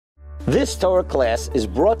This Torah class is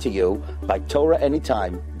brought to you by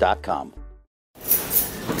TorahAnytime.com.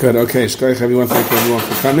 Good, okay. Shkoyach, everyone. Thank you everyone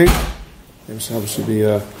for coming. It should be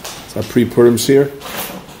it's our pre-Purim shir.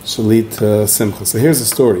 Shalit Simcha. So here's the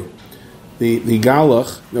story. The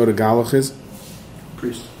Galach, you know what a Galach is?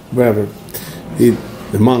 Priest. Whatever. The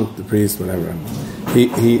monk, the priest, whatever.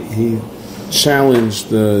 He challenged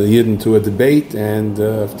the Yidden to a debate, and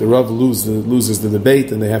if the Rav loses the debate,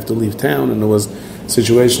 then they have to leave town, and the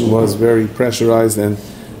situation was very pressurized. And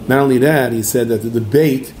not only that, he said that the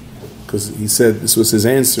debate, because he said this was his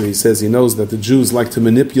answer, he says he knows that the Jews like to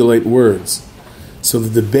manipulate words. So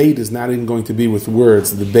the debate is not even going to be with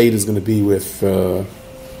words. The debate is going to be with,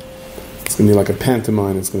 it's going to be like a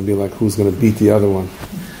pantomime. It's going to be like who's going to beat the other one.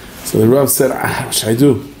 So the Rav said, what should I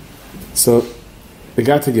do? So they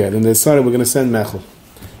got together and they decided we're going to send Mechil.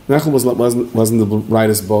 Mechil wasn't the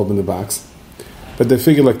brightest bulb in the box. But they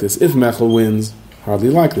figured like this: if Mechil wins, hardly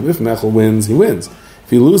likely. If Mechil wins, he wins. If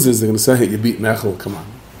he loses, they're going to say, hey, you beat Mechil, come on.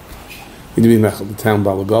 You beat Mechil, the town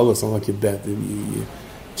Balagol. It's not like you're dead. You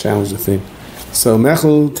challenge the thing. So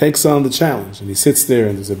Mechil takes on the challenge, and he sits there,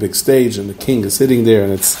 and there's a big stage, and the king is sitting there,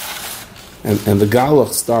 and the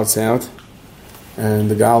Galach starts out, and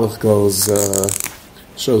the Galach goes,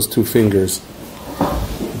 shows two fingers.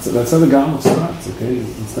 That's how the Galach starts, okay?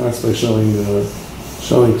 It starts by showing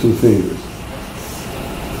two fingers.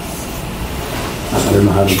 I don't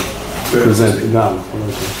know how to present the Galach.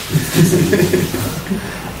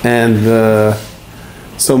 And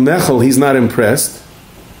so Mechil, he's not impressed.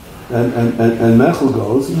 And Mechil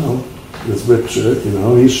goes, this ripped shirt,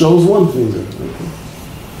 he shows one finger.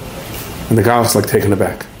 And the Galach's like taken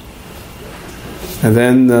aback. And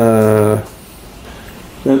then the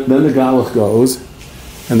Galach goes,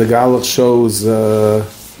 and the Galach shows,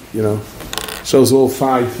 shows all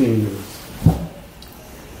five fingers.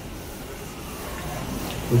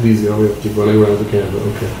 It's easy, I don't have to keep running around the camera,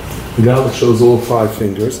 okay. The Galach shows all five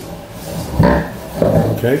fingers.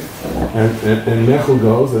 Okay? And Mechil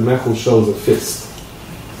goes, and Mechil shows a fist.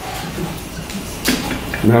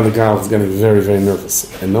 Now the Galach is getting very, very nervous.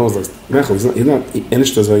 And knows like, Mechil, he's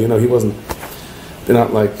not he wasn't, they're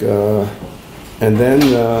not like, and then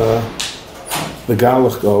the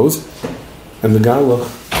Galach goes, and the Galach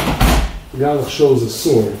shows a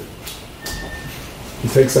sword. He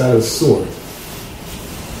takes out his sword.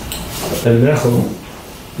 And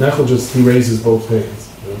Mechil just, he raises both hands.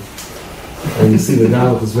 And you see the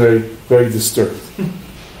Galach is very, very disturbed.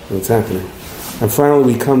 What's happening? And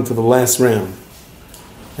finally we come to the last round.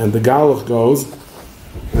 And the Galach goes,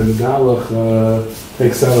 and the Galach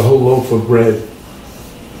takes out a whole loaf of bread.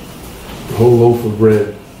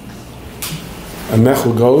 And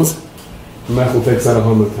Mechil goes, and Mechil takes out a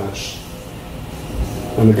hamatash.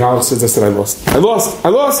 And the Galach says, I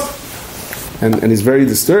lost! And he's very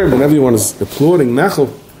disturbed, and everyone is applauding Mechil.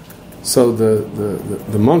 So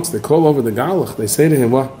the monks, they call over the Galach, they say to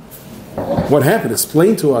him, what happened?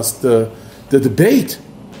 Explain to us the debate.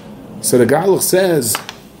 So the Galach says,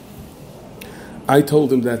 I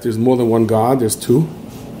told him that there's more than one God, there's two.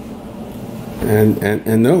 And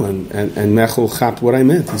Mechil chapped what I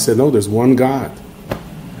meant. He said, no, there's one God.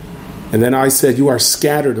 And then I said, you are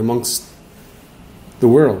scattered amongst the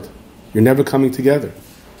world. You're never coming together.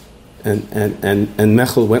 And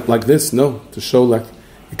Mechil went like this, to show like,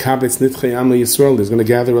 there's going to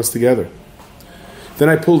gather us together. Then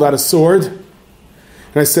I pulled out a sword, and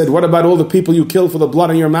I said, what about all the people you killed for the blood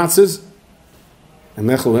on your matzahs? And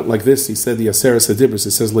Mechil went like this. He said, the Aseres HaDibros,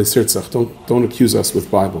 it says, don't accuse us with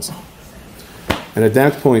Bibles. And at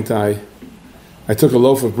that point, I took a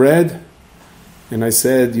loaf of bread, and I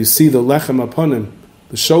said, you see the lechem aponim,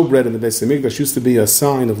 the showbread in the Beis HaMikdash used to be a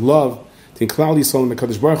sign of love to Klal Yisrael and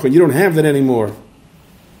HaKadosh Baruch Hu, and you don't have that anymore.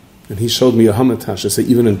 And he showed me a hamatash. I said,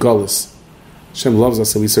 even in Gullus, Hashem loves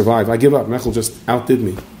us and we survive. I give up. Mechil just outdid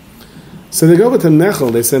me. So they go over to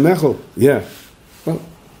Mechil. They say, Mechil, yeah. Well,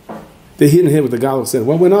 they didn't hear what the Galach said.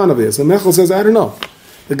 What went on over there? So Mechil says, I don't know.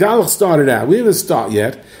 The Galach started out. We didn't start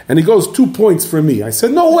yet. And he goes, 2 points for me. I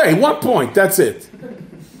said, no way, 1 point. That's it.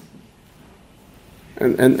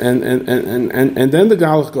 And then the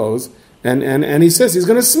Galach goes, and he says, he's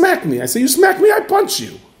going to smack me. I say, you smack me, I punch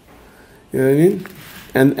you. You know what I mean?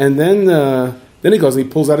 And then he goes and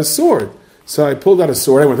he pulls out a sword. So I pulled out a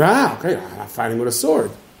sword. I went, okay, I'm not fighting with a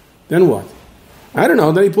sword. Then what? I don't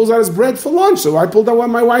know. Then he pulls out his bread for lunch. So I pulled out what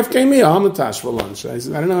my wife gave me, a hamatash for lunch. I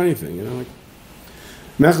said, I don't know anything.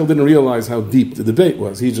 Mechil didn't realize how deep the debate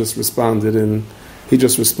was. He just responded in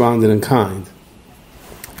kind.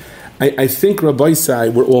 I think Rabbi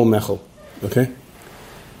said we're all Mechil. Okay?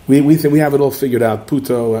 We think we have it all figured out.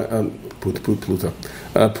 Putin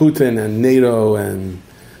and NATO and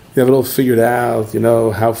You have it all figured out,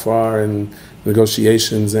 how far, and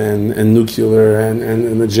negotiations and nuclear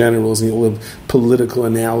and the generals, and all the political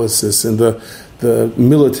analysis and the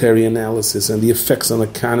military analysis and the effects on the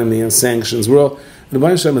economy and sanctions. And the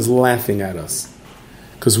Rebbeinu Shalom is laughing at us.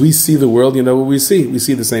 Because we see the world, what we see? We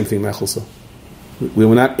see the same thing, Mechil. So we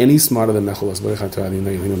were not any smarter than Mechil.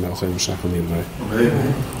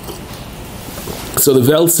 So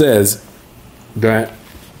the Welt says that,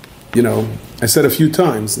 I said a few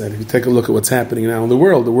times that if you take a look at what's happening now in the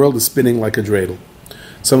world is spinning like a dreidel.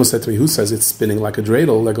 Someone said to me, who says it's spinning like a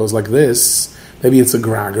dreidel that goes like this? Maybe it's a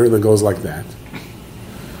grager that goes like that.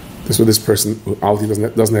 This is what this person, who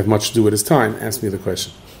doesn't have much to do with his time, asked me the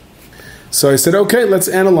question. So I said, okay, let's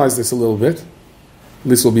analyze this a little bit.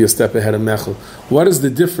 This will be a step ahead of Mechil. What is the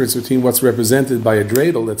difference between what's represented by a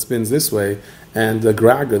dreidel that spins this way and a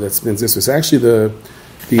grager that spins this way? So actually the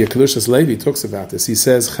Kedushas Levi talks about this. He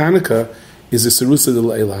says, Chanukah is a Serusa de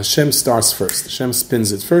Le'ela. Hashem starts first. Hashem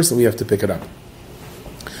spins it first and we have to pick it up.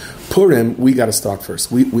 Purim, we got to start first.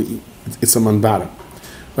 It's a manbara.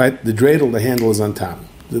 Right? The dreidel, the handle is on top.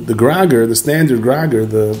 The grager, the standard grager,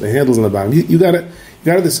 the handle's on the bottom. You got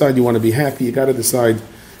to decide you want to be happy. You got to decide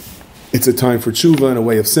it's a time for tshuva and a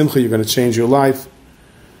way of simcha. You're going to change your life.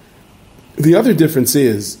 The other difference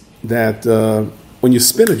is that when you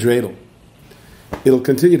spin a dreidel, it'll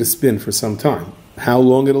continue to spin for some time. How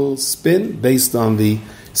long it'll spin? Based on the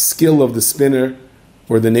skill of the spinner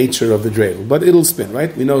or the nature of the dreidel. But it'll spin,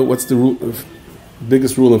 right? We know what's the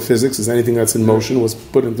biggest rule in physics is anything that's in motion was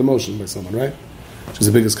put into motion by someone, right? Which is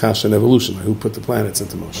the biggest kasha in evolution. Who put the planets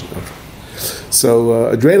into motion? Okay. So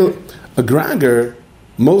a dreidel, a grager,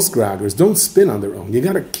 most gragers don't spin on their own. You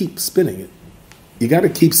got to keep spinning it. You got to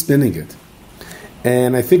keep spinning it.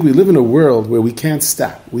 And I think we live in a world where we can't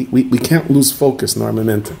stop. We can't lose focus in our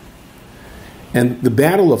momentum. And the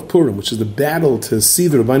battle of Purim, which is the battle to see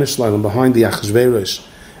the Rabbeinu Shalom behind the Achashverosh,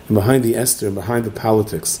 and behind the Esther, and behind the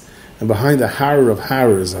politics, and behind the horror of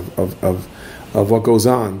horrors of what goes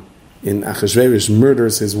on. In Achashverosh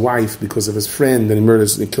murders his wife because of his friend, and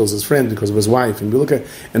he kills his friend because of his wife. And we look at,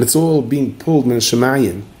 and it's all being pulled min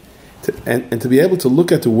Shemayim, and to be able to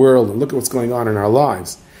look at the world and look at what's going on in our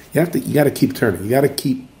lives. You got to keep turning. You got to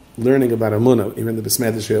keep learning about Amunah. Even the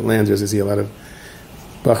Besmedish at Landers, you see a lot of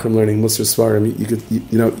Bachrim learning Musar Svarim.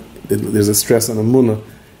 There's a stress on Amunah.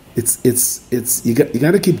 You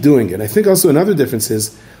got to keep doing it. I think also another difference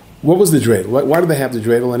is, what was the dreidel? Why did they have the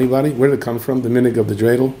dreidel? Anybody? Where did it come from? The minig of the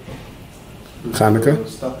dreidel? Chanukah.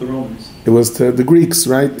 Stop the Romans. It was to the Greeks,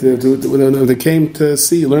 right? They came to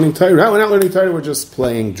see learning Torah. We're not learning Torah. We're just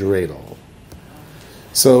playing dreidel.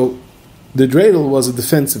 So the dreidel was a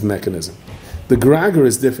defensive mechanism. The grager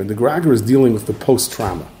is different. The grager is dealing with the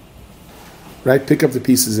post-trauma. Right? Pick up the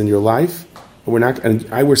pieces in your life.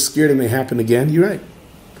 We're scared it may happen again. You're right.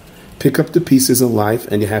 Pick up the pieces in life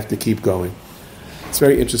and you have to keep going. It's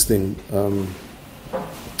very interesting.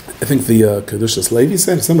 I think the Kedushas Levi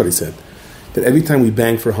said, somebody said, that every time we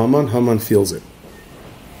bang for Haman feels it.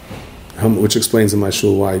 Which explains in my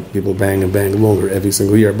shul why people bang and bang longer every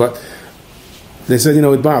single year. But they said,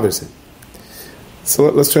 it bothers him. So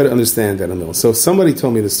let's try to understand that a little. So somebody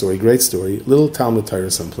told me this story, great story, little Talmud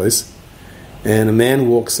Torah someplace, and a man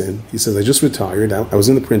walks in. He says, I just retired. I was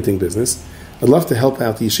in the printing business. I'd love to help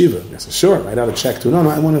out the yeshiva. I said, sure, write out a check to. No,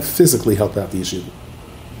 I want to physically help out the yeshiva.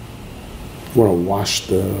 You want to wash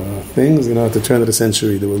the things? At the turn of the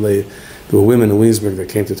century, there were women in Williamsburg that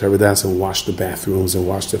came to Torah Daas and washed the bathrooms and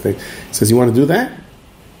washed the thing. He says, you want to do that?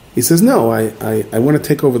 He says, no, I want to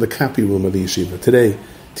take over the copy room of the yeshiva. Today,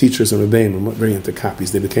 teachers and Rabbeim are very into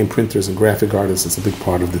copies. They became printers and graphic artists. It's a big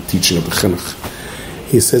part of the teaching of the chinuch.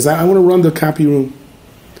 He says, I want to run the copy room.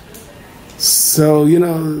 So,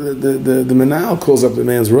 the Menal calls up the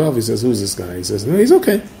man's Rav. He says, who's this guy? He says, no, he's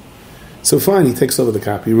okay. So fine, he takes over the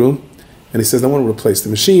copy room. And he says, I want to replace the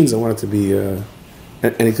machines. I want it to be...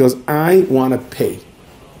 And he goes, I want to pay.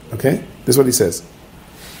 Okay? This is what he says.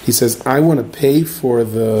 He says, I want to pay for all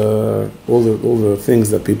the things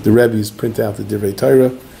that the Rabbis print out, the Divrei Torah,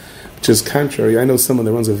 which is contrary. I know someone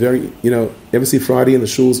that runs a very, ever see Friday in the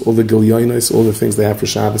shuls, all the Gilyonos, all the things they have for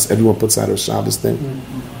Shabbos, everyone puts out a Shabbos thing.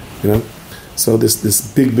 So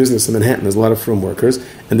this big business in Manhattan, there's a lot of firm workers,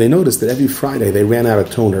 and they noticed that every Friday they ran out of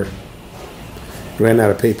toner, ran out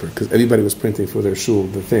of paper, because everybody was printing for their shul,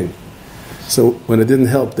 the thing. So when it didn't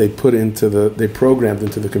help, they programmed into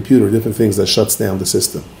the computer different things that shuts down the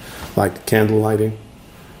system, like candle lighting,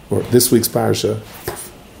 or this week's parasha,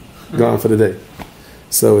 gone for the day.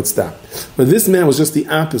 So it stopped. But this man was just the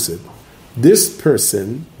opposite. This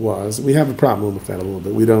person we have a problem with that a little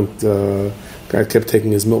bit. We don't, guy kept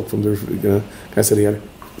taking his milk from the, guy said he had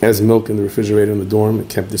as milk in the refrigerator in the dorm. It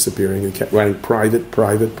kept disappearing. He kept writing private.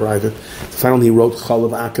 So finally, he wrote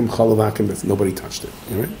Chalav Akim. But nobody touched it.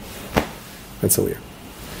 All right? That's how we are.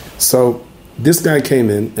 So this guy came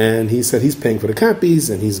in and he said he's paying for the copies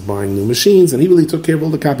and he's buying new machines and he really took care of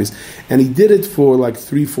all the copies. And he did it for like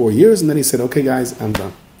 3-4 years and then he said, okay guys, I'm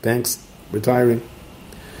done. Thanks, retiring.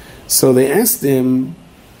 So they asked him,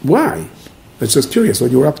 why? It's just curious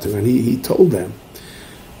what you were up to. And he told them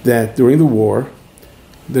that during the war,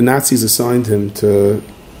 the Nazis assigned him to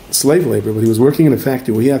slave labor, but he was working in a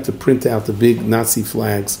factory where he had to print out the big Nazi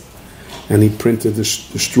flags. And he printed the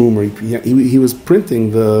Strummer. He was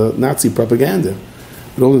printing the Nazi propaganda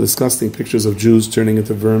with all the disgusting pictures of Jews turning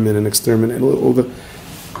into vermin and exterminating.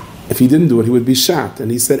 If he didn't do it, he would be shot.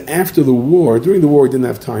 And he said after the war, during the war, he didn't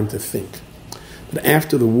have time to think. But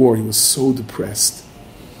after the war, he was so depressed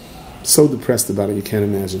about it, you can't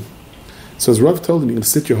imagine. So his Rav told him, you're going to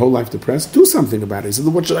sit your whole life depressed? Do something about it. He said,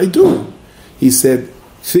 what should I do? He said,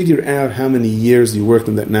 figure out how many years you worked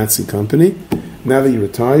in that Nazi company. Now that you're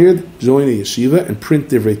retired, join a yeshiva and print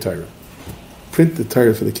Divrei Torah. Print the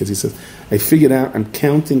Torah for the kids. He says, I figured out, I'm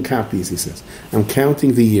counting copies, he says. I'm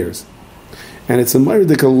counting the years. And it's a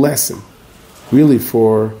meridical lesson, really,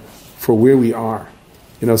 for where we are.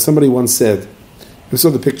 You know, somebody once said, you saw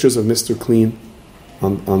the pictures of Mr. Clean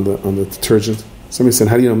on the detergent? Somebody said,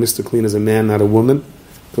 how do you know Mr. Clean is a man, not a woman?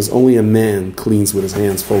 Because only a man cleans with his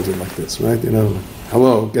hands folded like this, right? You know,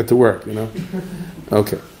 hello, get to work, you know?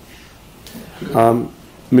 Okay.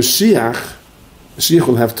 Mashiach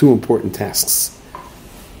will have two important tasks.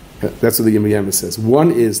 That's what the Yirmiyah says.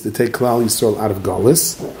 One is to take Klal Yisrael out of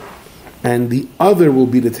Galus, and the other will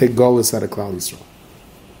be to take Galus out of Klal Yisrael.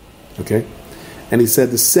 Okay? And he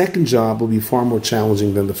said the second job will be far more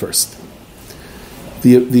challenging than the first.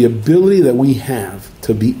 The ability that we have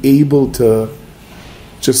to be able to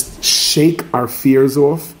just shake our fears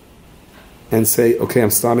off and say, okay,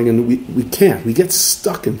 I'm starting, and we can't. We get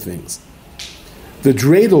stuck in things. The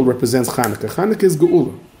dreidel represents Chanukah. Chanukah is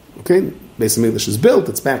Geula. Okay? Beis HaMikdash is built,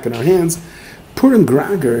 it's back in our hands. Purim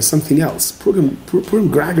Grager is something else. Purim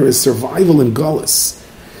Grager is survival in Gullus.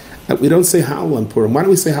 We don't say Hallel on Purim. Why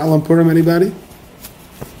don't we say Hallel on Purim, anybody?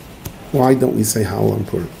 Why don't we say Hallel on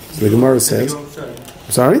Purim? The Gemara says...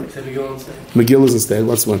 Sorry? Mechil is instead.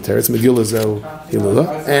 What's one teretz? Mechil is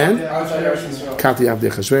Hilula. And? Kati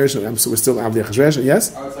Avdei Achashverosh. So we're still Avdei Achashverosh,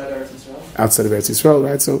 yes? Outside of Eretz Yisrael,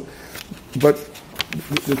 right? So, but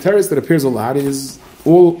the teretz that appears a lot is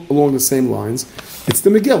all along the same lines. It's the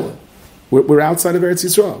Megillah. We're outside of Eretz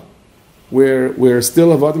Yisrael. We're still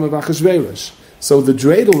Avadim of Achashverosh. So the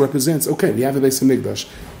dreidel represents, okay, we have a Beis HaMikdash.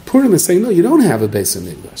 Purim is saying, no, you don't have a Beis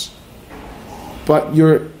HaMikdash. But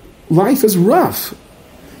your life is rough.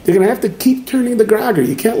 You're going to have to keep turning the grager.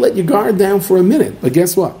 You can't let your guard down for a minute. But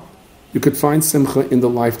guess what? You could find simcha in the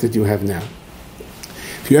life that you have now.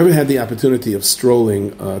 If you ever had the opportunity of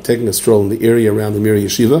strolling, taking a stroll in the area around the Mir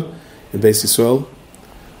Yeshiva in Beis Yisrael,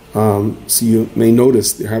 so you may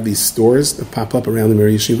notice there are these stores that pop up around the Mir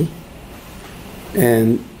Yeshiva.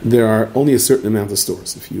 And there are only a certain amount of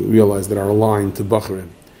stores. If you realize that are aligned to Bacharim,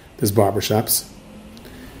 there's barbershops,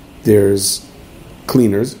 there's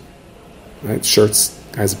cleaners, right? Shirts,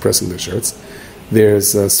 guys are pressing their shirts.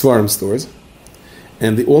 There's Svarim stores,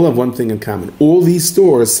 and they all have one thing in common. All these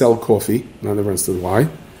stores sell coffee. I never understood why.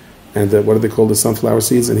 And what do they call the sunflower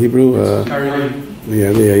seeds in Hebrew?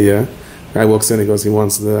 Yeah. Guy walks in, he goes, he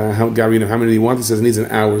wants how many do you want? He says he needs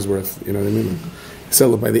an hour's worth. You know what I mean?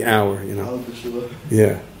 Sell it by the hour, you know.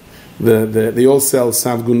 Yeah. They all sell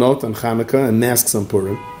savgunot on Chanukah and masks on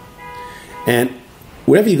Purim. And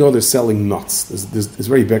wherever you go, they're selling nuts. There's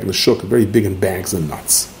very big in the shuk, very big in bags of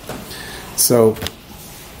nuts. So,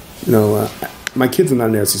 you know, my kids are not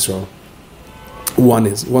in Eretz Yisrael.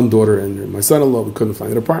 One daughter and my son-in-law, we couldn't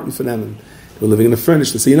find an apartment for them, and they were living in a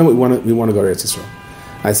furnished. They said, you know what, we want to go to Eretz Yisrael.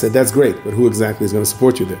 I said, that's great, but who exactly is going to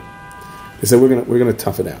support you there? They said, we're going to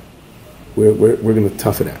tough it out. We're going to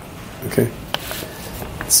tough it out. Okay?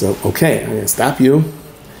 So, okay, I'm going to stop you.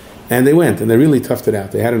 And they went, and they really toughed it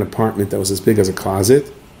out. They had an apartment that was as big as a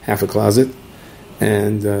closet, half a closet.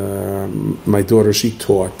 And my daughter, she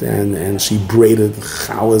taught, and she braided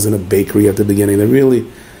challahs in a bakery at the beginning. They really,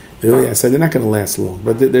 I said, they're not going to last long.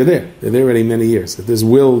 But they're there. They're there already many years. If there's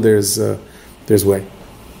will, there's way.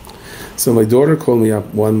 So my daughter called me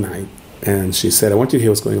up one night, and she said, I want you to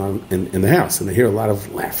hear what's going on in the house. And I hear a lot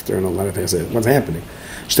of laughter and a lot of things. I said, what's happening?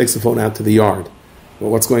 She takes the phone out to the yard.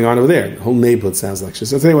 Well, what's going on over there? The whole neighborhood sounds like. She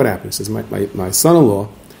said, I'll tell you what happened. She says, my son-in-law,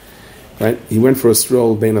 right, he went for a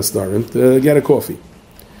stroll, Bein Asdarim, to get a coffee.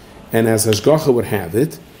 And as Hashgacha would have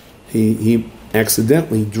it, he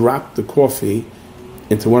accidentally dropped the coffee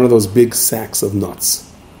into one of those big sacks of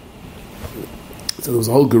nuts. So there was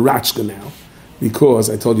a whole garachka now, because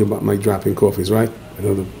I told you about my dropping coffees, right? I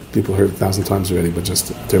know the people heard it 1,000 times already, but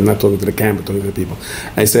I'm not talking to the camera, talking to the people.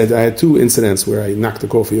 I said I had 2 incidents where I knocked a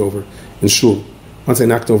coffee over in shul. Once I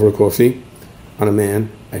knocked over a coffee on a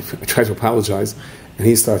man, I tried to apologize, and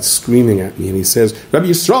he starts screaming at me, and he says, Rabbi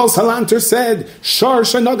Yisrael Salanter said, Shar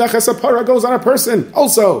shenogach esapara goes on a person,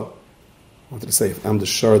 also. I wanted to say, if I'm the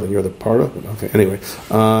shar, then you're the para, but okay, anyway.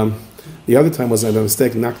 The other time was I by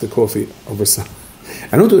mistake knocked the coffee over some.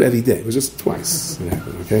 I don't do it every day, it was just twice it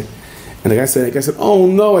happened, okay? And the guy said, oh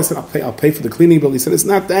no, I said, I'll pay for the cleaning bill. He said, it's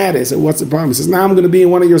not that. I said, what's the problem? He says, now I'm going to be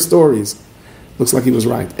in one of your stories. Looks like he was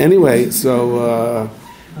right. Anyway, so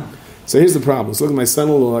here's the problem. So look, my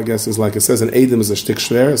son-in-law, I guess, is like, it says an Edom is a shtik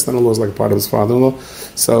shver. His son-in-law is like a part of his father-in-law.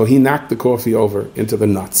 So he knocked the coffee over into the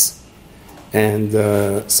nuts. And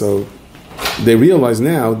so they realize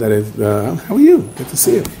now that how are you? Good to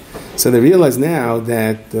see you. So they realize now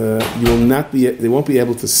that they won't be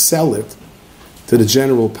able to sell it to the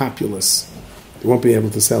general populace. They won't be able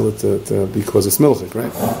to sell it because it's milchik,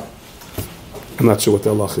 right? I'm not sure what the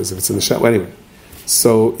halach is, if it's in the shop. Anyway,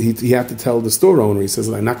 so he had to tell the store owner, he says,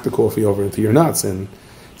 I knocked the coffee over into your nuts, and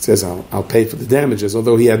he says, I'll pay for the damages,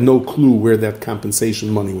 although he had no clue where that compensation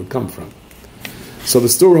money would come from. So the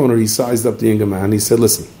store owner, he sized up the Ingaman, he said,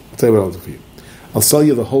 listen, I'll tell you what I'll do for you. I'll sell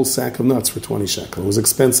you the whole sack of nuts for 20 shekel. It was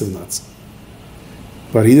expensive nuts.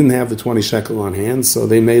 But he didn't have the 20 shekel on hand, so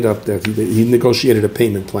they made up that he negotiated a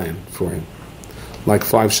payment plan for him, like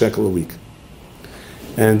 5 shekel a week.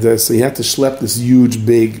 And so he had to schlep this huge,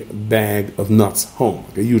 big bag of nuts home,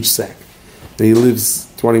 like a huge sack. And he lives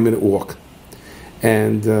 20-minute walk.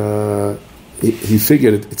 And he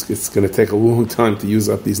figured it's going to take a long time to use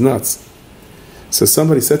up these nuts. So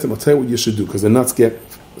somebody said to him, I'll tell you what you should do, because the nuts get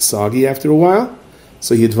soggy after a while.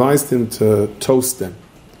 So he advised him to toast them.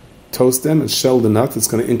 Toast them and shell the nut. It's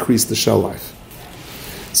going to increase the shell life.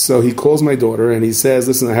 So he calls my daughter and he says,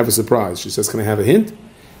 listen, I have a surprise. She says, can I have a hint?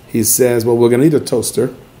 He says, well, we're going to need a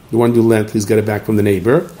toaster. The one you lent, please get it back from the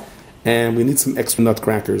neighbor. And we need some extra nut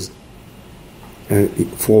crackers.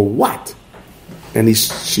 For what? And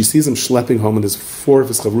she sees him schlepping home, and there's 4 of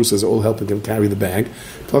his chavrusas all helping him carry the bag.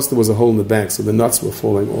 Plus there was a hole in the bag, so the nuts were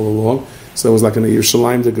falling all along. So it was like a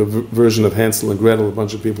Yerushalayim version of Hansel and Gretel. A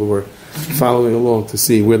bunch of people were following along to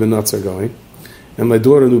see where the nuts are going. And my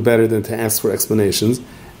daughter knew better than to ask for explanations.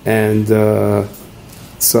 And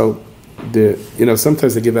so,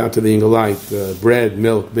 sometimes they give out to the Ingalite bread,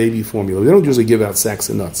 milk, baby formula. They don't usually give out sacks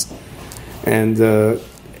of nuts. And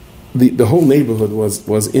the whole neighborhood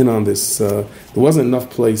was in on this. There wasn't enough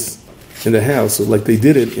place in the house, so like they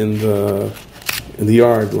did it in the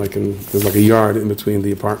yard, there's like a yard in between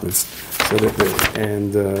the apartments. So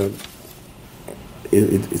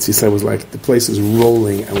she said it was like the place is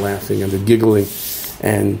rolling and laughing and they're giggling,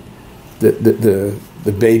 and the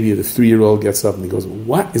baby, the 3-year-old, gets up and he goes,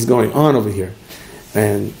 "What is going on over here?"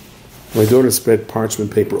 And my daughter spread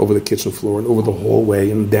parchment paper over the kitchen floor and over the hallway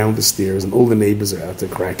and down the stairs, and all the neighbors are out there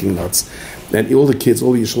cracking nuts. And all the kids,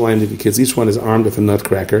 all the Yerushalayim kids, each one is armed with a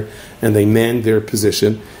nutcracker, and they man their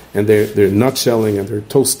position, and they're nut shelling, and they're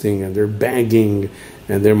toasting, and they're bagging,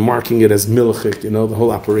 and they're marking it as milchik. The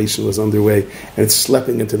whole operation was underway, and it's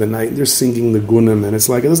schlepping into the night, and they're singing the gunim, and it's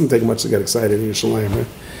like, it doesn't take much to get excited in Yerushalayim, right?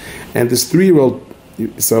 And this 3-year-old,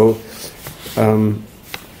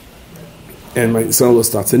 and my son-in-law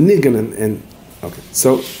starts a niggin, and okay.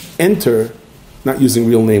 So enter, not using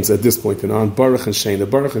real names at this point on, Baruch and Shana.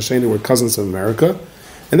 Baruch and Shana were cousins of America,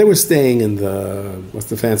 and they were staying in what's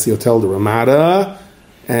the fancy hotel, the Ramada,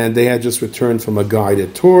 and they had just returned from a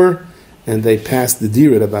guided tour, and they passed the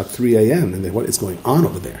deer at about 3 a.m., and what is going on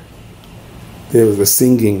over there? They were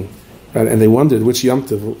singing, right, and they wondered which Yom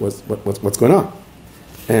Tov what's going on.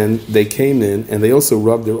 And they came in, and they also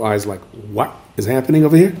rubbed their eyes like, what is happening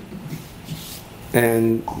over here?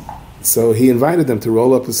 And so he invited them to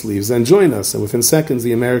roll up his sleeves and join us. And within seconds,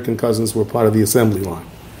 the American cousins were part of the assembly line.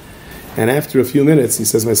 And after a few minutes, he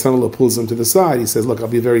says, my son-in-law pulls them to the side. He says, look, I'll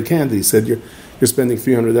be very candid. He said, you're spending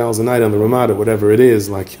 $300 a night on the Ramada, whatever it is.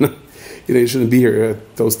 You shouldn't be here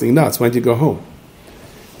toasting nuts. Why don't you go home?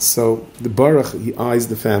 So the Baruch, he eyes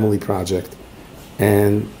the family project,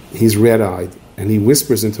 and he's red-eyed, and he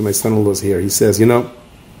whispers into my son-in-law's ear. He says,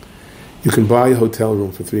 you can buy a hotel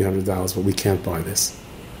room for $300, but we can't buy this.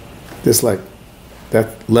 This,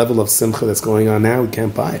 that level of simcha that's going on now, we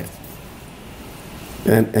can't buy it.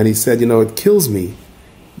 And he said, it kills me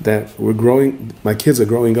that my kids are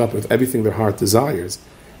growing up with everything their heart desires.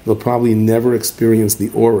 They'll probably never experience the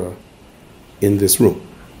aura in this room.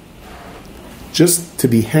 Just to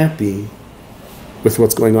be happy with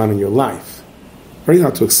what's going on in your life Very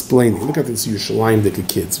hard to explain. Look at this Yerushalayim Dika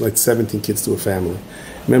kids, like 17 kids to a family.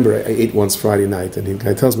 Remember, I ate once Friday night, and the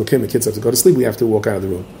guy tells me, okay, my kids have to go to sleep, we have to walk out of the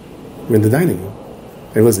room. We're in the dining room.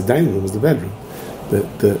 It was the dining room, it was the bedroom.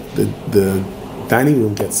 The dining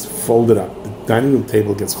room gets folded up. The dining room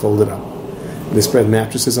table gets folded up. And they spread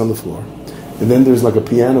mattresses on the floor. And then there's like a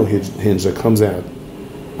piano hinge that comes out,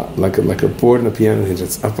 like a board and a piano hinge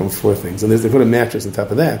that's up on 4 things. And they put a mattress on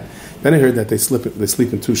top of that. Then I heard that they sleep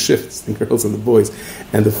in 2 shifts, the girls and the boys.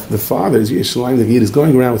 And the father, Yishalayim the Yid, is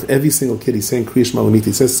going around with every single kid. He's saying Kriyish Malamiti.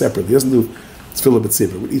 He says separately. He doesn't do Tefillah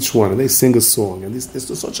B'tzibur with each one. And they sing a song. And there's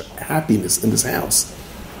just such a happiness in this house.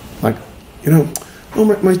 Like,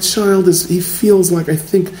 my child he feels like, I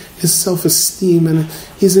think, his self-esteem. And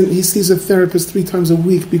he sees a therapist 3 times a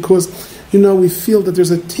week because, we feel that there's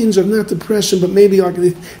a tinge of not depression, but maybe like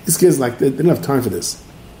these kids, like, they don't have time for this.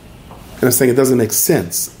 And I'm saying it doesn't make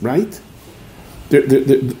sense, right?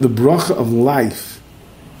 The bracha of life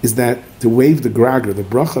is that to wave the gragra. The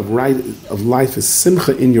bracha of life is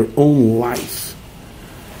simcha in your own life.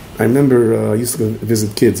 I remember I used to go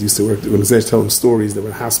visit kids. Used to work when they tell them stories. They were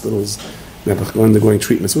in hospitals, they were undergoing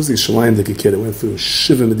treatments. It was the Yerushalayim Dika kid that went through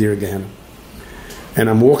Shiva Medira Gehenna.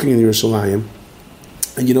 And I'm walking in Yerushalayim,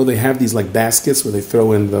 and they have these like baskets where they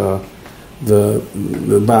throw in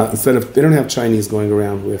instead of, they don't have Chinese going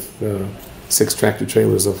around with 6 tractor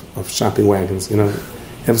trailers of shopping wagons. You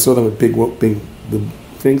ever saw them with big the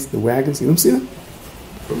things, the wagons? You don't see them?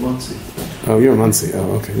 From Muncie. Oh, you're in Muncie.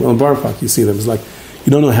 Oh, okay. Well, in Bar Park you see them. It's like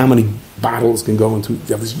you don't know how many bottles can go into.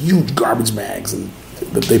 They have these huge garbage bags and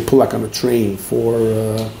that they pull like on a train for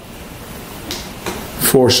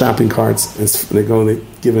 4 shopping carts, and they go and they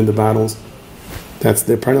give in the bottles. That's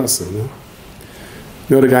their parnasa.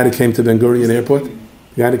 The guy that came to Ben Gurion Airport? The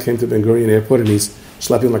guy that came to Ben Gurion Airport and he's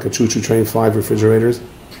schlepping like a choo-choo train, 5 refrigerators,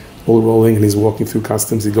 all rolling, and he's walking through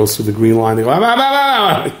customs. He goes through the green line. They go,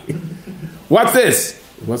 what's this?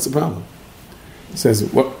 What's the problem? He says,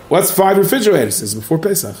 what's 5 refrigerators? He says, before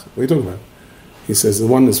Pesach. What are you talking about? He says, the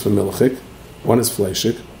one is for Milchik, one is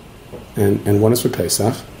Fleishik, and one is for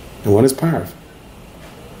Pesach, and one is Parv.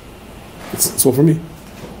 It's all for me.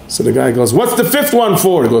 So the guy goes, what's the 5th one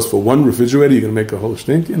for? He goes, for 1 refrigerator, you're going to make a whole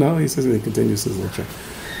stink? He says, and he continues his lecture.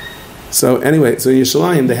 So anyway, so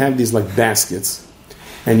Yerushalayim, they have these like baskets,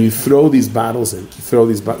 and you throw these bottles in.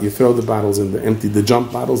 You throw the bottles in, the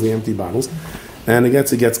jump bottles, the empty bottles, and it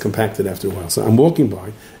gets compacted after a while. So I'm walking by,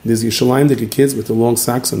 and there's Yerushalayim, the kids with the long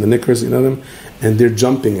socks and the knickers, them, and they're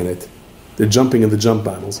jumping in it. They're jumping in the jump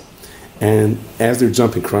bottles. And as they're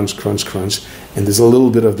jumping, crunch, crunch, crunch, and there's a little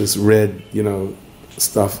bit of this red,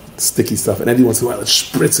 stuff, sticky stuff, and every once in a while it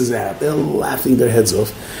spritzes out. They're laughing their heads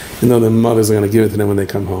off. Their mothers are going to give it to them when they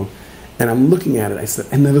come home. And I'm looking at it, I said,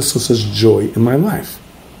 I never saw such joy in my life.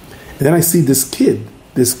 And then I see this kid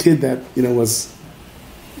that,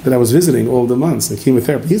 that I was visiting all the months in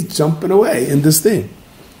chemotherapy, he's jumping away in this thing.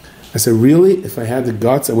 I said, really? If I had the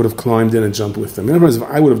guts, I would have climbed in and jumped with them. In other words, if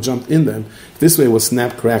I would have jumped in them, this way it was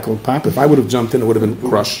snap, crackle, pop. If I would have jumped in, it would have been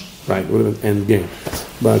crush. Right, it would have been end game.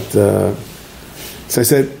 But, so I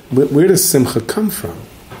said, where does simcha come from?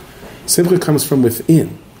 Simcha comes from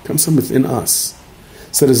within. It comes from within us.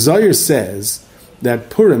 So the Zohar says that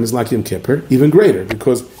Purim is like Yom Kippur, even greater,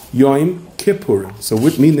 because Yom Kippurim. So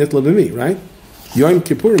with me, nitla b'mi, right? Yom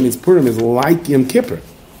Kippurim means Purim is like Yom Kippur.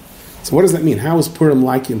 So what does that mean? How is Purim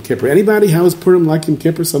like Yom Kippur? Anybody? How is Purim like Yom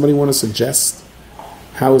Kippur? Somebody want to suggest?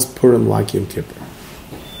 How is Purim like Yom Kippur?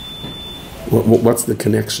 What's the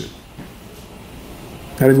connection?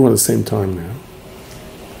 Not everyone at the same time now.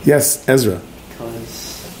 Yes, Ezra.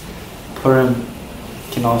 Because Purim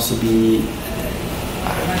can also be,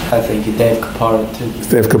 I think, a day of Kapara too. It's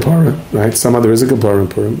day of Kapara, right? There is a Kapara in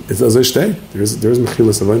Purim. It's as a day. There is Mechil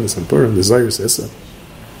Savonis in Purim. The Zohar says so.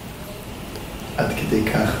 Ad kedei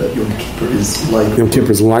kach that Yom Kippur is like. Yom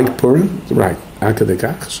Kippur is like Purim, right? Ad kedei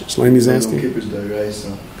kach. Shlomi is asking. Yom Kippur is the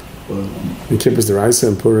Raisa. Yom Kippur is the Raisa,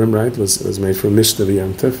 and Purim, right, was made from Mishnah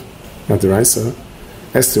Yom Tov, not the Raisa.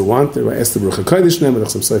 Esther wanted, Esther Baruch HaKodesh Nehemah,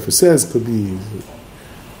 some Sefer says, could be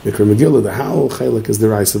Mikra Megillah, the Howl, Chalik is the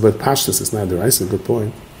Raisa, but Pashtus is not the Raisa, good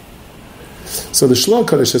point. So the Shlomo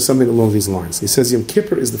Kodesh says something along these lines. He says Yom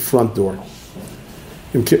Kippur is the front door.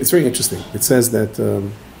 It's very interesting. It says that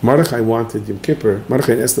Mordechai wanted Yom Kippur,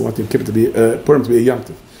 Mordechai and Esther wanted Yom Kippur to be, Purim to be a Yom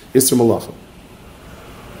Tov, Isra Malacha.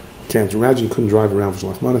 Can't imagine, you couldn't drive around for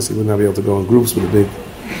Shalach Manas, you would not be able to go in groups with the big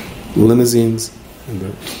limousines and the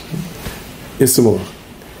Isra Malacha.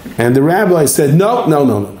 And the rabbi said, no.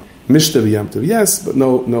 Mishta v'yam tov, yes, but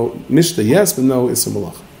no. Mishta, yes, but no Isra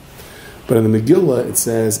Malacha. But in the Megillah, it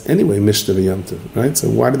says, anyway, Mishta v'yam tov, right? So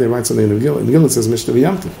why did they write something in the Megillah? In the Megillah, it says Mishta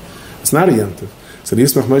v'yam tov. It's not a yam tov. So the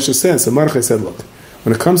Yismach Moshe said, so Mordechai said, look,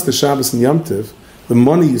 when it comes to Shabbos and Yom Tov, the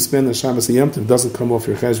money you spend on Shabbos and Yom Tov doesn't come off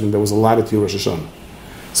your cheshbon. There was allotted to you Rosh Hashanah.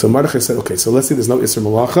 So Mordechai said, okay, so let's say there's no Isser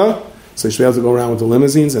Malacha, so you should be able to go around with the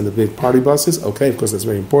limousines and the big party buses. Okay, of course, that's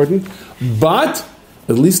very important. But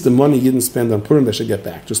at least the money you didn't spend on Purim, they should get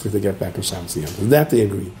back, just like they get back on Shabbos and Yom Tov. That they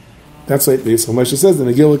agree. That's like the Yisrael Moshe says, the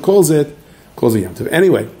Mechil calls it Yom Tov.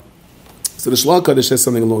 Anyway, so the Shlal Kaddish says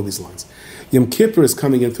something along these lines. Yom Kippur is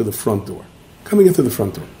coming in through the front door. Coming in through the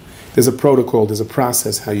front door. There's a protocol, there's a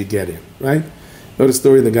process how you get in, right? Know the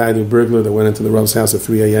story of the guy, the burglar that went into the Rav's house at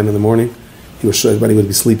 3 a.m. in the morning? He was sure everybody would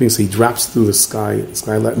be sleeping, so he drops through the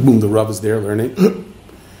skylight, boom, the Rav is there learning,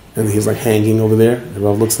 and he's like hanging over there. The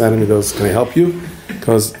Rav looks at him, he goes, can I help you?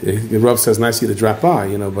 Because the Rav says, nice of you to drop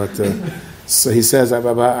by, but so he says,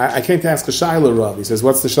 I came to ask a Shaila, Rav. He says,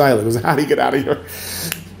 what's the Shaila? He goes, how do you get out of here?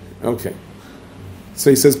 Okay. So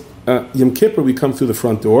he says, Yom Kippur, we come through the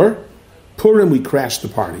front door. Purim, we crash the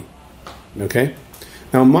party. Okay?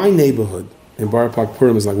 Now, my neighborhood in Borough Park,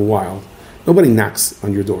 Purim is like wild. Nobody knocks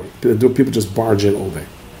on your door. People just barge in all day.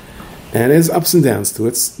 And there's ups and downs to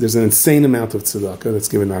it. There's an insane amount of tzedakah that's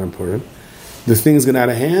given out in Purim. The things get out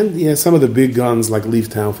of hand. Yeah, some of the big guns like leave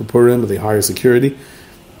town for Purim, but they hire security.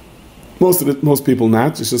 Most people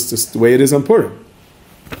not. It's just the way it is on Purim.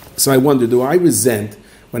 So I wonder, do I resent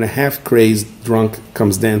when a half-crazed drunk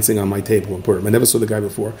comes dancing on my table on Purim? I never saw the guy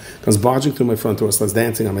before. Comes barging through my front door, starts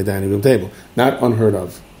dancing on my dining room table. Not unheard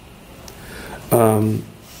of.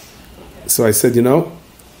 So I said,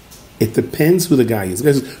 it depends who the guy is.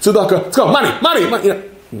 The guy says, tzedakah, let's go, money.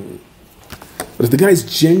 But if the guy's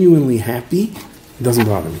genuinely happy, it doesn't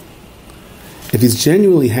bother me. If he's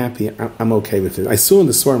genuinely happy, I'm okay with it. I saw in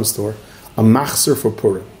the Swarm store a machzer for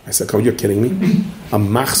Purim. I said, you're kidding me? A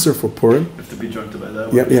machzer for Purim? You have to be drunk to buy that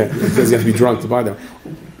one. Yeah, it says you have to be drunk to buy that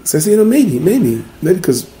one. So I said, maybe,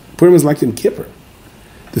 because Purim is like Yom Kippur.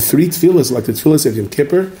 The three tefillahs like the tefillahs of Yom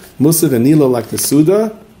Kippur, Musaf and Nilo like the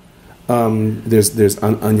Suda. There's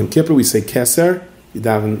on Yom Kippur we say Keser,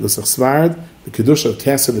 Yidaven Lusach Svard. The Kedusha of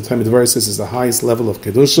Keser, the time of the verse is the highest level of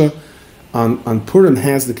Kedusha. On Purim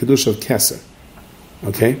has the Kedusha of Keser.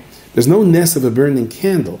 Okay? There's no ness of a burning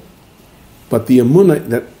candle, but the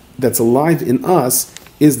emunah that's alive in us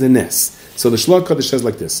is the ness. So the Shlach Kaddish says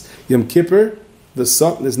like this: Yom Kippur, there's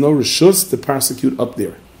no reshus to prosecute up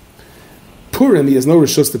there. Purim, he has no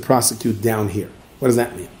reshus to prosecute down here. What does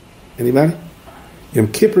that mean? Anybody?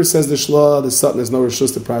 Yom Kippur, says the Shlah, the Satan has no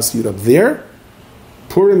reshus to prosecute up there.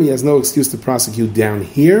 Purim, he has no excuse to prosecute down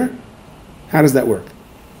here. How does that work?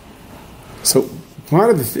 So part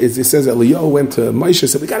of it is, it says that Leo went to Moshe and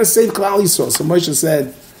said, we got to save Klal Yisrael. So Moshe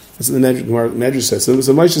said, that's what the Medrash says. So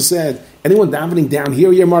Moshe said, anyone davening down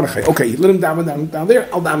here, yeah, Mordechai. Okay, let him daven down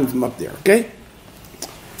there, I'll daven from up there, okay?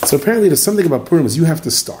 So apparently there's something about Purim is you have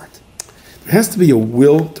to start. There has to be a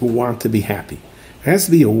will to want to be happy. There has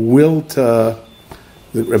to be a will to...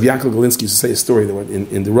 Rabbi Yaakov Galinsky used to say a story that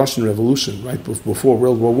in the Russian Revolution, right before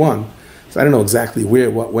World War I, so I don't know exactly where,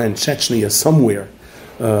 when, Chechnya, somewhere,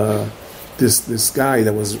 this guy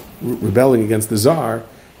that was rebelling against the Tsar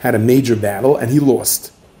had a major battle and he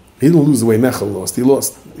lost. He didn't lose the way Mechil lost. He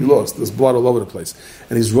lost. There's blood all over the place.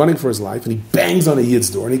 And he's running for his life and he bangs on a Yid's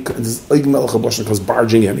door and this Eig Melech HaBoshen comes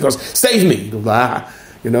barging in. He goes, save me! He goes,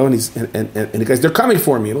 and the guys, they're coming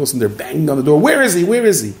for me. And all of a sudden they're banging on the door. Where is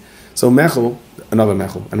he? So Mechil, another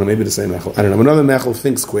Mechil, I don't know, maybe the same Mechil, I don't know, another Mechil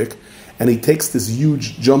thinks quick, and he takes this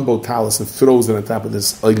huge jumbo talus and throws it on top of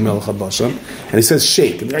this Eig Melech HaBashan, and he says,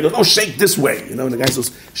 shake. And the guy goes, shake this way. And the guy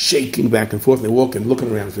goes shaking back and forth, and they walk and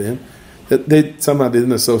looking around for him. Somehow they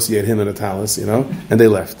didn't associate him and a talus, and they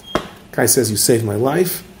left. The guy says, you saved my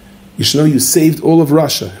life. You should know you saved all of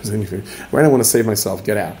Russia. Right, I want to save myself,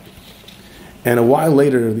 get out. And a while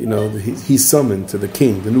later, he's summoned to the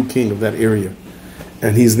king, the new king of that area.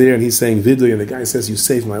 And he's there and he's saying Vidui, and the guy says, you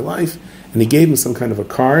saved my life. And he gave him some kind of a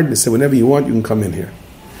card, and he said, whenever you want, you can come in here.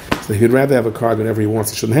 So he'd rather have a card whenever he wants.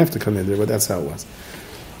 He shouldn't have to come in there, but that's how it was.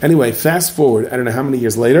 Anyway, fast forward, I don't know how many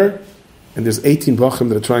years later, and there's 18 Bachim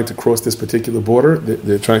that are trying to cross this particular border.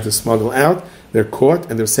 They're trying to smuggle out. They're caught,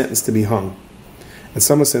 and they're sentenced to be hung. And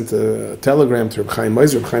someone sent a telegram to Reb Chaim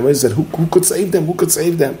Meiser. Reb Chaim Meiser said, who could save them? Who could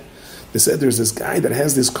save them? They said, there's this guy that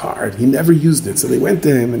has this card. He never used it. So they went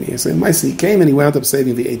to him, and he said, he came, and he wound up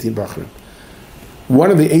saving the 18 Bachrim.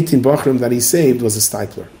 One of the 18 Bachrim that he saved was a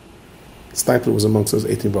Stipler. Stipler was amongst those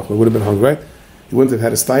 18 Bachrim. Would have been hung, right? He wouldn't have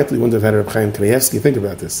had a Stipler. He wouldn't have had a Reb Chaim Krajewski. Think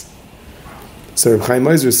about this. So Reb Chaim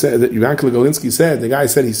Meiser said, that Yankele Galinsky said, the guy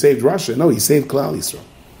said he saved Russia. No, he saved Klal Yisrael.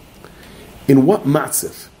 In what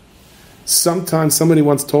matzif? Sometimes somebody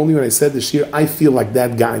once told me when I said this year, I feel like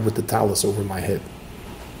that guy with the talus over my head.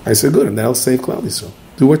 I said, good, and that'll save Klal Yisrael.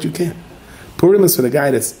 Do what you can. Purim is for the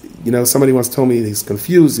guy that's, somebody once told me he's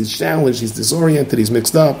confused, he's challenged, he's disoriented, he's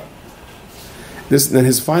mixed up. And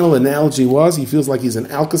his final analogy was he feels like he's an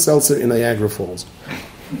Alka-Seltzer in Niagara Falls.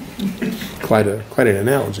 Quite an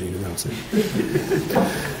analogy,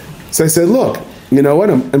 So I said, look, you know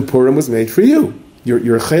what? And Purim was made for you.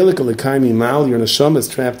 You're a chelik alikaimi mal. Your neshama is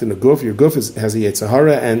trapped in a guf. Your guf has a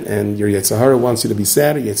yetzahara, and your yetzahara wants you to be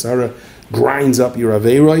sad. Your yetzahara grinds up your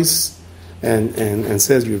aveiros and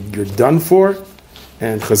says you're done for.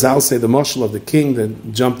 And Chazal say the mashal of the king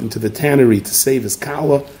that jumped into the tannery to save his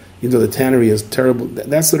kala. The tannery is terrible.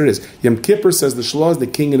 That's what it is. Yom Kippur says the Shlah is the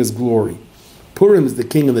king in his glory. Purim is the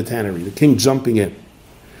king of the tannery, the king jumping in.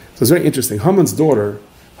 So it's very interesting. Haman's daughter.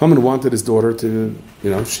 Haman wanted his daughter to,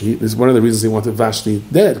 this is one of the reasons he wanted Vashti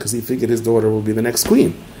dead, because he figured his daughter will be the next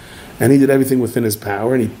queen. And he did everything within his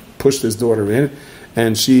power, and he pushed his daughter in.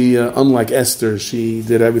 And she, unlike Esther, she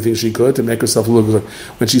did everything she could to make herself look good.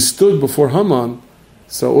 When she stood before Haman,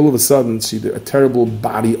 so all of a sudden, she did a terrible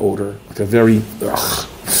body odor, like a very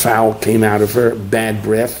foul came out of her, bad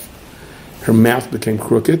breath. Her mouth became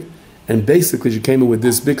crooked. And basically, she came in with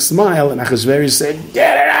this big smile, and Achashverosh said,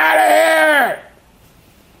 "Get it out of here!"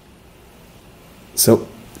 So,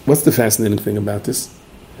 what's the fascinating thing about this?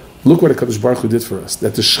 Look what HaKadosh Baruch Hu did for us.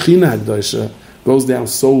 That the Shechina Hagdosha goes down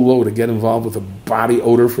so low to get involved with a body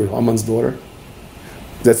odor for Haman's daughter.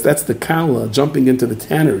 That's the Kala jumping into the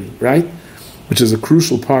tannery, right? Which is a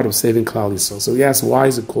crucial part of saving Klal Yisrael. So he asks, why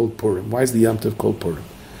is it called Purim? Why is the Yom Tov called Purim?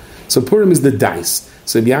 So Purim is the dice.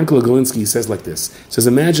 So Bianca Galinsky says like this. He says,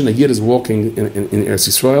 imagine a Yid is walking in Eretz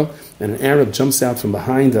Yisrael, and an Arab jumps out from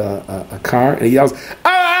behind a car, and he yells,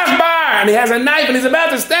 "Allah Akbar!" And he has a knife, and he's about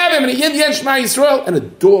to stab him, and he Yid Yed Shema Yisrael, and a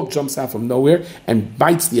dog jumps out from nowhere and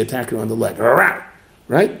bites the attacker on the leg.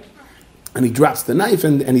 Right? And he drops the knife,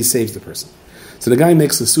 and he saves the person. So the guy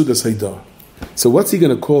makes a Sudas Haidah. So what's he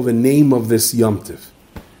going to call the name of this Yom Tov?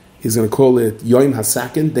 He's going to call it Yom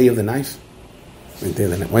HaSakin, Day of the Knife.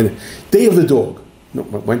 Day of the Dog. No,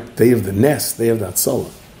 Day of the Nest, Day of the Hatzalah.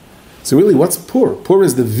 So really, what's Pur? Pur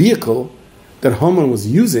is the vehicle that Haman was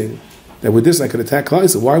using, that with this I could attack Klal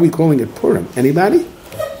Yisrael. Why are we calling it Purim? Anybody?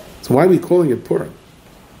 So why are we calling it Purim?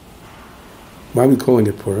 Why are we calling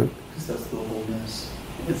it Purim? Because that's the whole mess.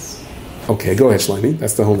 Okay, go ahead, Shlomi.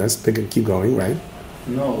 That's the whole nest. Keep going, right?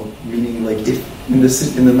 No, meaning like if in the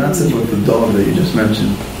matzah with the dog that you just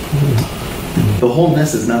mentioned, the whole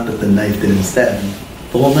mess is not that the knife didn't stab him.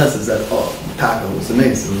 The whole mess is that Taka was the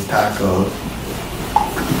mace. It was Taka.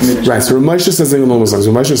 Right. So Ramosha says in Lomos Langs.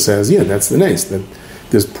 Ramosha says, yeah, that's the nace. That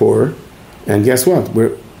there's poor, and guess what?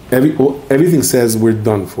 Everything says we're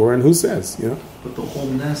done for, and who says? But the whole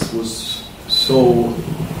mess was so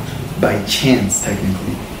by chance,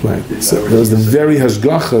 technically. Right. So there was the very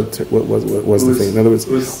hashgacha was the thing. In other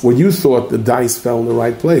words, when you thought the dice fell in the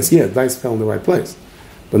right place, yeah, dice fell in the right place,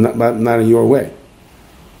 but not in your way.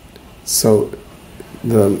 So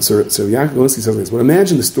Yaakov Galinsky says this. But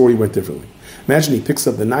imagine the story went differently. Imagine he picks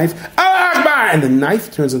up the knife, Allah Akbar, and the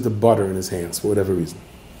knife turns into butter in his hands for whatever reason,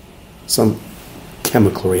 some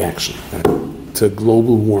chemical reaction to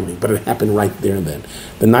global warming. But it happened right there and then.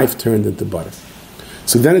 The knife turned into butter.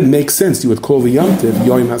 So then it makes sense. You would call the Yom Tov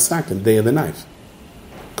Yom HaSakin, Day of the Knife,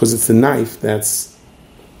 because it's the knife that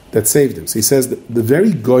saved him. So he says that the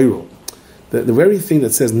very goyrel, the very thing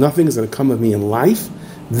that says nothing is going to come of me in life,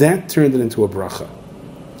 that turned it into a bracha.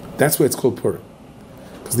 That's why it's called Purim.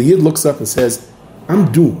 Because the Yid looks up and says,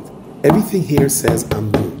 I'm doomed. Everything here says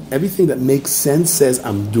I'm doomed. Everything that makes sense says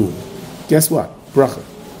I'm doomed. Guess what? Bracha.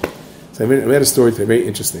 So I read a story today, very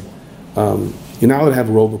interesting. You're not allowed to have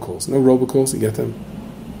robocalls. No robocalls, you get them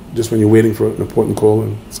just when you're waiting for an important call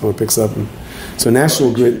and someone picks up. And so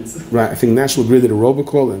National Grid, right? I think National Grid did a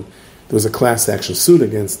robocall, and there was a class action suit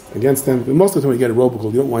against them. But most of the time, when you get a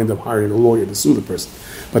robocall, you don't wind up hiring a lawyer to sue the person.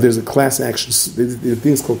 But there's a class action. There are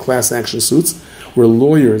things called class action suits, where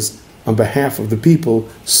lawyers, on behalf of the people,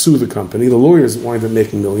 sue the company. The lawyers wind up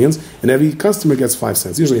making millions, and every customer gets 5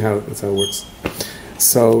 cents. Usually, that's how it works.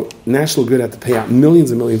 So National Grid had to pay out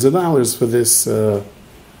millions and millions of dollars for this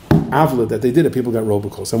avla that they did. That people got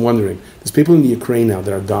robocalls. I'm wondering, there's people in the Ukraine now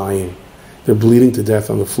that are dying. They're bleeding to death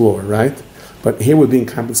on the floor, right? But here we're being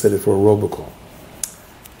compensated for a robocall.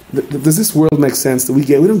 Does this world make sense? We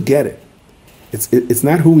don't get it. It's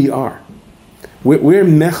not who we are. We're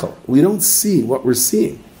Mechil. We don't see what we're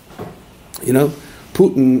seeing.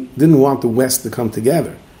 Putin didn't want the West to come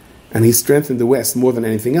together, and he strengthened the West more than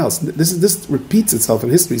anything else. This repeats itself in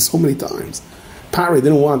history so many times. Pari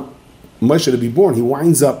didn't want Moshe to be born. He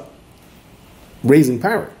winds up raising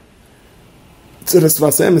Pari. So that's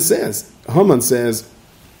what Sam says. Haman says,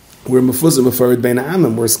 we're mefuzim mefarid bein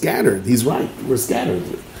ha'amim. We're scattered. He's right. We're scattered.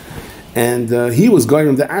 And he was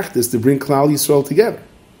going the Achdus to bring Klal Yisrael together.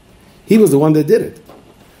 He was the one that did it.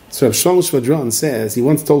 So Rav Shlomo Shvadron says, he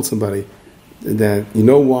once told somebody that, you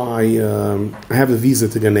know why I have a visa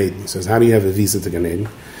to Gan Eden. He says, how do you have a visa to Gan Eden?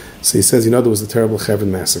 So he says, there was a terrible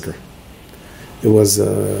Chevron massacre. It was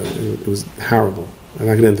horrible. I'm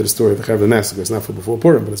not going to get into the story of the Chevron massacre. It's not for before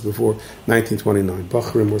Purim, but it's before 1929.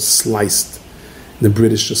 Bachrim were sliced. The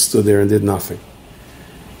British just stood there and did nothing.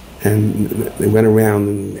 And they went around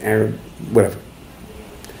in Arab, whatever.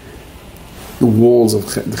 The walls of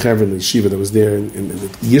the Chevron, the yeshiva that was there, and the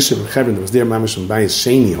yeshiva of Chevron that was there, Mamash and Bayis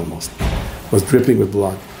Sheni almost, was dripping with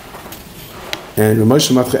blood. And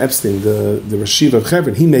Moshe Matcha Epstein, the yeshiva of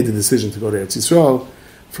Chevron, he made the decision to go to Eretz Yisrael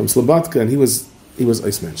from Slobodka, and he was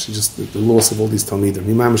Eismensch. He just, the loss of all these Talmidim.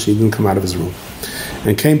 He didn't come out of his room.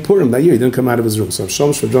 And came Purim that year, he didn't come out of his room. So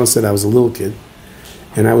Shlomo Shvadron said, I was a little kid,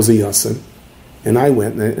 and I was a Yassin. And I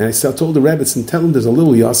went, and I told the rabbis, and tell him there's a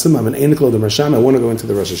little Yasim, I'm an Einiklo of the Rasham, I want to go into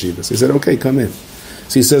the Rosh Hashiva. So he said, okay, come in.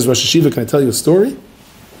 So he says, Rosh Hashiva, can I tell you a story?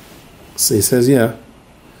 So he says, yeah.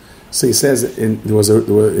 So he says,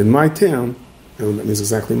 in my town, and that means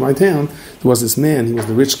exactly my town, there was this man, he was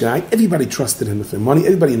the rich guy, everybody trusted him with their money,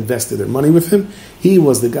 everybody invested their money with him, he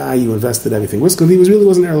was the guy who invested everything. He really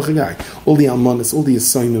wasn't an Erlich guy. All the Almanis, all the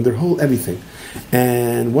Yisayim, their whole everything.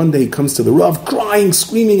 And one day he comes to the Rav crying,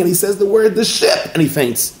 screaming, and he says the word, the ship, and he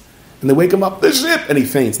faints. And they wake him up, the ship, and he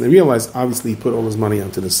faints. And they realize, obviously, he put all his money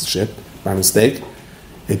onto this ship by mistake.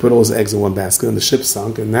 He put all his eggs in one basket, and the ship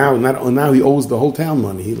sunk. And now he owes the whole town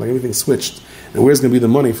money. Everything switched. And where's going to be the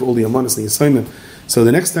money for all the Amanis and the assignment? So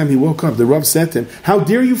the next time he woke up, the Rav said to him, how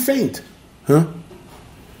dare you faint? Huh?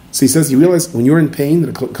 So he says, you realize when you're in pain,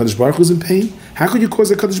 that Kadosh Baruch Hu is in pain? How could you cause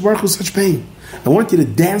a Kadosh Baruch Hu such pain? I want you to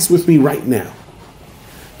dance with me right now.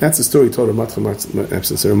 That's the story he told Moshe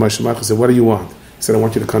Matcha said, what do you want? He said, I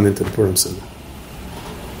want you to come into the Purim Sunnah.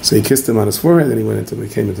 So he kissed him on his forehead, and he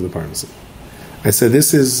came into the Purim Sunnah. I said,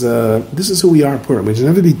 this is who we are, Purim. We should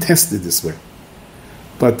never be tested this way.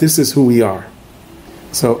 But this is who we are.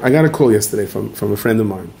 So I got a call yesterday from a friend of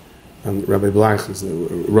mine, Rabbi Blach, who's a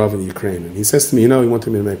Rav in Ukraine. And he says to me, he wanted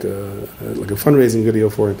me to make a fundraising video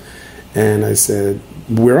for him. And I said,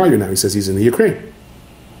 where are you now? He says, he's in the Ukraine.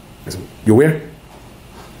 I said, you're where?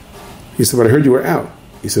 He said, but I heard you were out.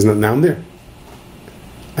 He says, no, now I'm there.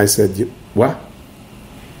 I said, what?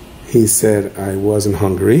 He said, I was in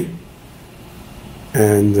Hungary,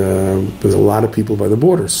 and there's a lot of people by the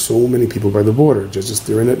border, so many people by the border. Just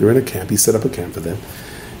they're in a camp. He set up a camp for them.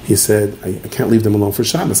 He said, I can't leave them alone for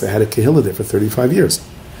Shabbos. I had a kehillah there for 35 years.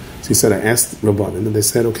 So he said, I asked Rabban, and they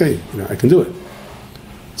said, okay, I can do it.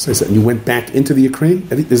 So I said, and you went back into the Ukraine?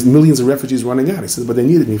 There's millions of refugees running out. He said, but they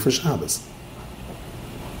needed me for Shabbos.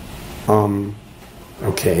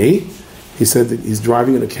 Okay. He said that he's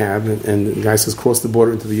driving in a cab, and the guy says, cross the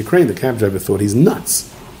border into the Ukraine. The cab driver thought he's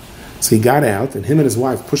nuts. So he got out, and him and his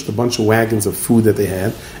wife pushed a bunch of wagons of food that they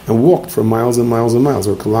had and walked for miles and miles and miles,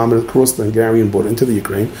 or kilometers across the Hungarian border into the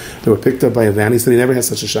Ukraine. They were picked up by a van. He said he never had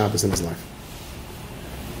such a Shabbos in his life.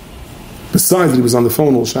 Besides that, he was on the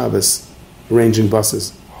phone all Shabbos, arranging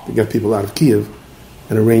buses to get people out of Kiev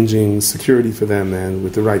and arranging security for them, and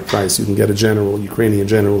with the right price, you can get a Ukrainian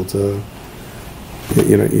general to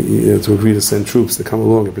agree to send troops to come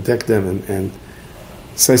along and protect them. And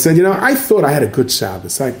so I said, I thought I had a good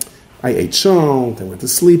Shabbos. I ate shont, I went to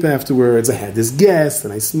sleep afterwards, I had this guest,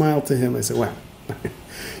 and I smiled to him. I said, wow,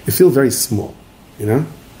 you feel very small,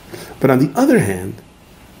 But on the other hand,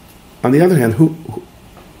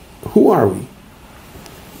 who are we?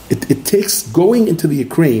 It takes going into the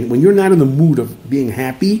Ukraine, when you're not in the mood of being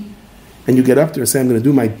happy, and you get up there and say, I'm going to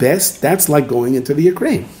do my best, that's like going into the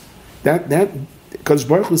Ukraine. That Kadosh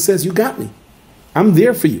Baruch Hu says, you got me. I'm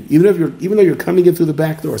there for you, even though you're coming in through the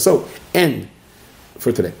back door. So, end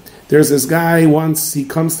for today. There's this guy, once he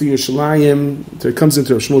comes to Yerushalayim, he comes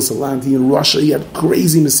into Shmuel Salanti in Russia, he had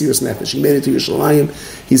crazy Mesiras Nefesh. He made it to Yerushalayim.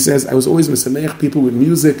 He says, I was always mesameach people with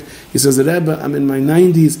music. He says, Rebbe, I'm in my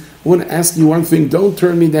 90s. I want to ask you one thing, don't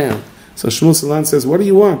turn me down. So Shmuel Salanti says, what do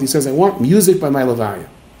you want? He says, I want music by my Levaya.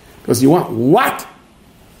 He goes, you want what?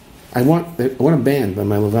 I want a band by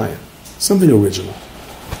my Levaya. Something original.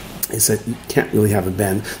 He said, you can't really have a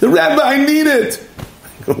band. The Rabbi, I need it.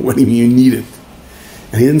 I go, what do you mean you need it?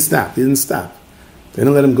 And he didn't stop. They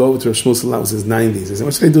didn't let him go to Rav Shmuel Salah. It was his 90s. He said,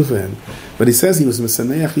 what should I do for him? But he says he was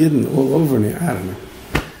Mesameach Yidden all over me. I don't know.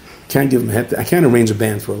 I can't arrange a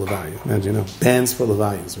band for a Levaya. Imagine, bands for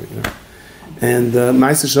Levayas. And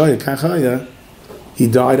Ma'aseh Shoya, Kachaya, he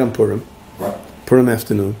died on Purim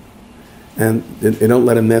afternoon. And they don't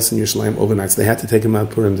let him mess in Yerushalayim overnight, so they had to take him out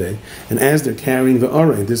Purim day. And as they're carrying the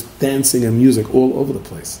Aron, there's dancing and music all over the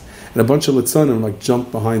place. and a bunch of litzanim like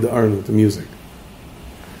jumped behind the urn with the music.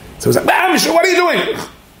 So he was like, Misha, what are you doing?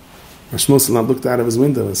 Rosh Salam looked out of his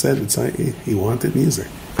window and said, he wanted music.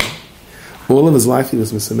 All of his life he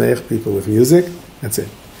was misameach people with music. That's it.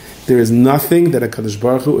 There is nothing that a Kadosh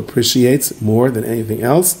Baruch Hu appreciates more than anything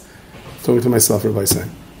else. I'm talking to myself, Rabbi said,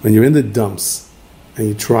 when you're in the dumps and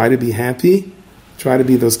you try to be happy, try to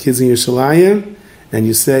be those kids in Yerushalayim, and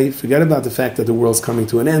you say, forget about the fact that the world's coming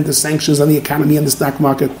to an end, the sanctions on the economy and the stock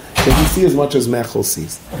market, that you see as much as Mechil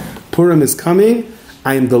sees. Purim is coming.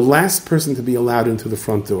 I am the last person to be allowed into the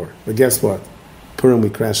front door. But guess what? Purim, we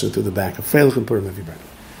crash into the back. Freilich Purim, everybody.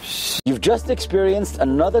 You've just experienced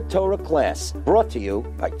another Torah class brought to you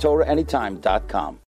by TorahAnytime.com.